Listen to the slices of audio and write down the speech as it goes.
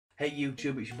Hey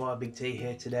YouTube, it's your boy Big T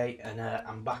here today, and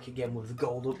I'm back again with the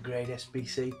gold upgrade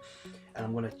SBC, and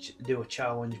I'm going to do a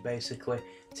challenge basically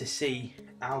to see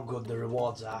how good the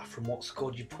rewards are from what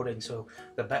squad you put in. So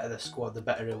the better the squad, the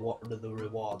better the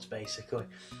rewards basically.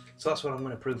 So that's what I'm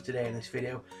going to prove today in this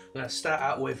video. I'm going to start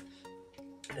out with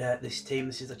this team.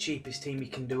 This is the cheapest team you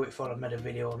can do it for. I've made a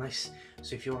video on this,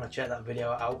 so if you want to check that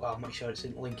video out, I'll make sure it's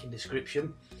in the link in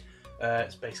description.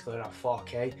 It's basically around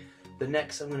 4k. The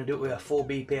next I'm going to do it with a full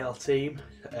BPL team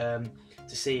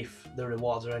to see if the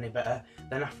rewards are any better.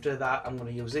 Then after that I'm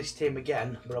going to use this team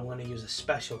again, but I'm going to use a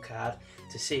special card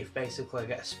to see if basically I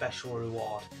get a special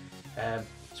reward.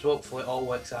 So hopefully it all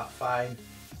works out fine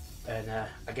and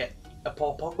I get a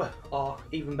Paul Pogba or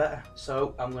even better.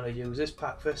 So I'm going to use this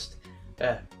pack first,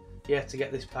 to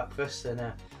get this pack first, and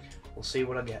we'll see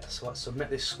what I get. So let's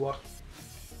submit this squad.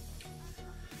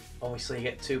 Obviously you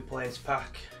get 2 players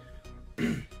pack.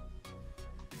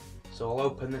 So I'll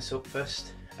open this up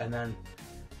first, and then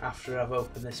after I've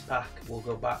opened this pack we'll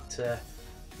go back to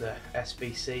the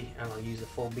SBC and I'll use the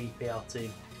full BPL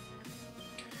team.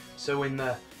 So in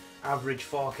the average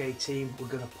 4k team we're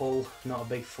going to pull not a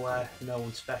big flare, no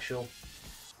one special.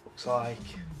 Looks like,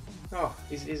 oh,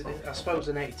 I suppose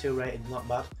an 82 rated, not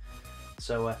bad.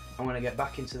 So I'm going to get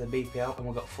back into the BPL, and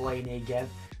we've got Fellaini again,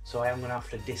 so I am going to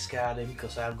have to discard him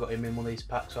because I have got him in one of these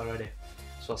packs already.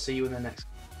 So I'll see you in the next.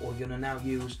 We're going to now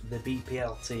use the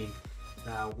BPL team.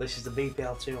 Now this is the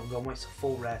BPL team I'm going with. It's a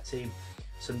full rare team,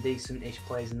 some decent-ish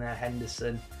players in there,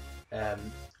 Henderson,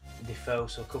 Defoe,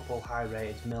 so a couple high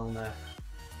rated, Milner,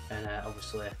 and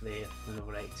obviously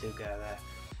another 82 guy there.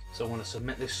 So I want to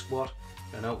submit this squad,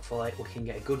 and hopefully we can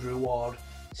get a good reward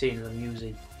seeing as I'm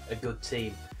using a good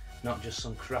team, not just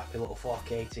some crappy little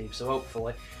 4k team. So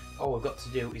hopefully all we've got to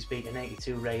do is beat an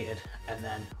 82 rated, and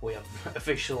then we have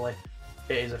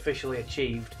it is officially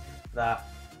achieved that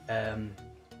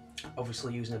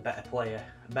obviously using a better player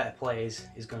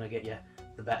is going to get you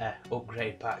the better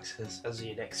upgrade packs, as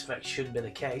you'd expect should be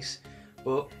the case.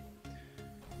 But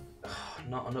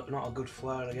not a good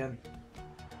flare again.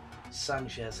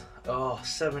 Sanchez, oh,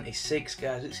 76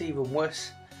 guys, it's even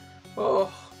worse.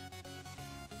 Oh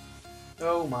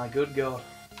my good god.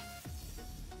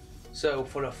 So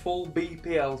for a full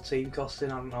BPL team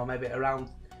costing, I don't know, maybe around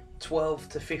 12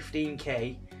 to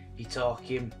 15k, you're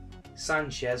talking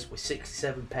Sanchez with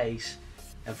 67 pace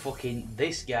and fucking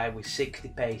this guy with 60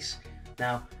 pace.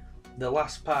 Now the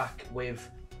last pack with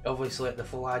obviously the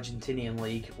full Argentinian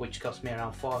league, which cost me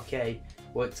around 4k,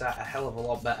 worked out a hell of a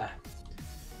lot better.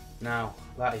 Now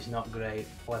that is not great,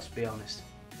 let's be honest.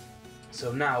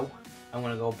 So now I'm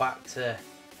going to go back to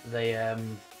the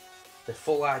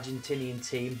full Argentinian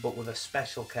team but with a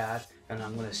special card, and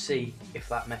I'm going to see if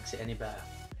that makes it any better.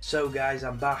 So guys,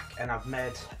 I'm back and I've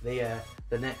made the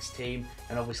next team,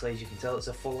 and obviously as you can tell it's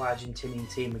a full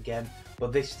Argentinian team again,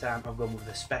 but this time I've gone with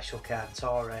the special card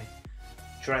Traore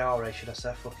should I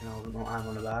say, fucking hell, I don't know what I'm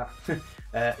on about.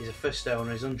 He's a first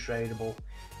owner, he's untradeable,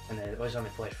 and he's only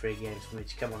played 3 games for me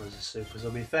to come on as a super, so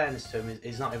in fairness to him,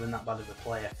 he's not even that bad of a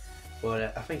player,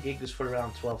 but I think he goes for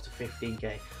around 12 to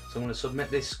 15k, so I'm going to submit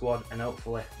this squad and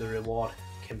hopefully the reward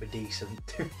can be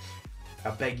decent. I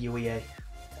beg you EA,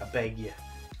 I beg you.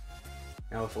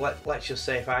 Now let's just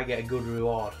say if I get a good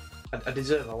reward, I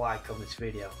deserve a like on this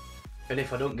video, and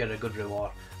if I don't get a good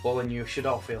reward, well then you should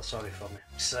all feel sorry for me.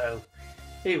 So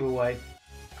either way,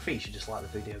 I think you should just like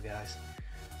the video guys.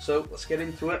 So let's get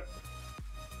into it.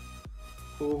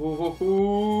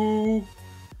 Oh,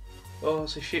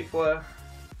 it's a shit flare.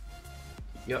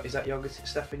 Is that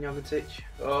Stefan Jovetic?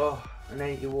 Oh, an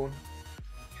 81.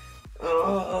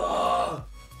 Oh,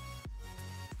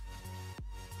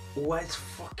 where's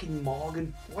fucking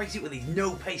Morgan? Why is it with these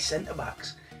no pace centre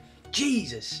backs?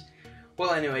 Jesus.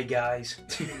 Well, anyway, guys,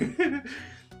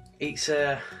 it's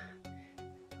a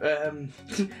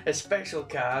special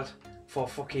card for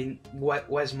fucking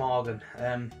Wes Morgan.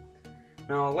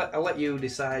 Now I'll let you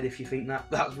decide if you think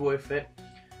that's worth it,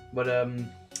 but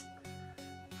I'm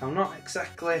not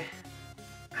exactly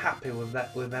happy with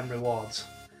them rewards.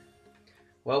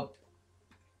 Well,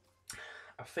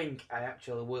 I think I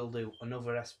actually will do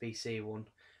another SBC one,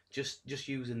 just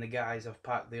using the guys I've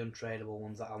packed, the untradeable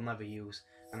ones that I'll never use,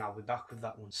 and I'll be back with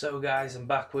that one. So guys, I'm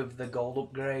back with the gold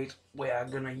upgrade. We are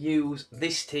going to use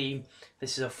this team.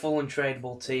 This is a full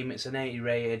untradeable team. It's an 80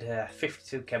 rated,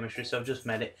 52 chemistry, so I've just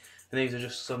made it, and these are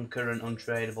just some current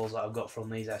untradables that I've got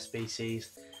from these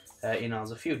SBCs. You know,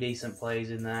 there's a few decent players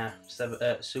in there.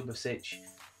 Subasic,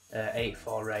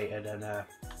 84 rated, and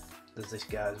there's this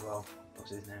guy as well. What's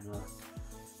his name though?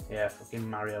 Yeah, fucking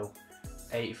Mario,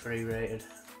 83 rated.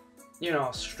 You know,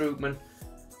 Strootman,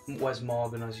 Wes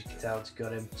Morgan, as you can tell, it's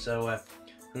got him. So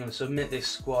I'm going to submit this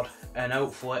squad, and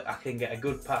hopefully I can get a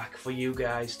good pack for you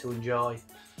guys to enjoy.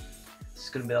 This is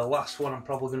going to be the last one I'm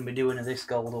probably going to be doing of this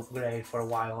gold upgrade for a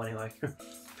while anyway. I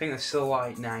think there's still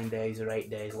like 9 days or 8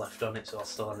 days left on it, so I'll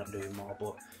still end up doing more.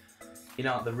 But you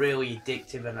know, they're really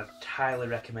addictive, and I'd highly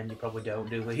recommend you probably don't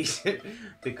do these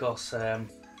because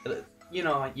you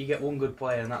know, you get one good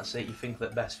player and that's it. You think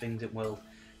that best things it will.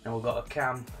 Now we've got a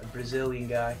Cam, a Brazilian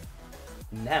guy.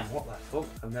 Nem, what the fuck?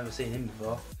 I've never seen him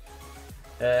before.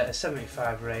 A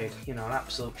 75 raid, you know, an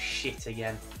absolute shit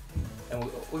again. And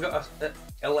we got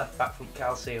a left back from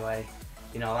Calcio,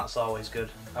 you know, that's always good.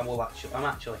 And I'm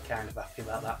actually kind of happy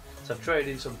about that. So I've traded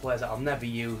in some players that I'll never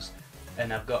use,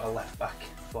 and I've got a left back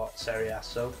for Serie A.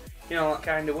 So, you know, that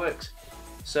kind of works.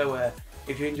 So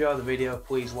if you enjoyed the video,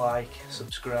 please like,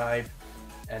 subscribe,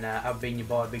 and I've been your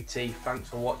boy Big T. Thanks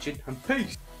for watching, and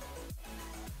peace!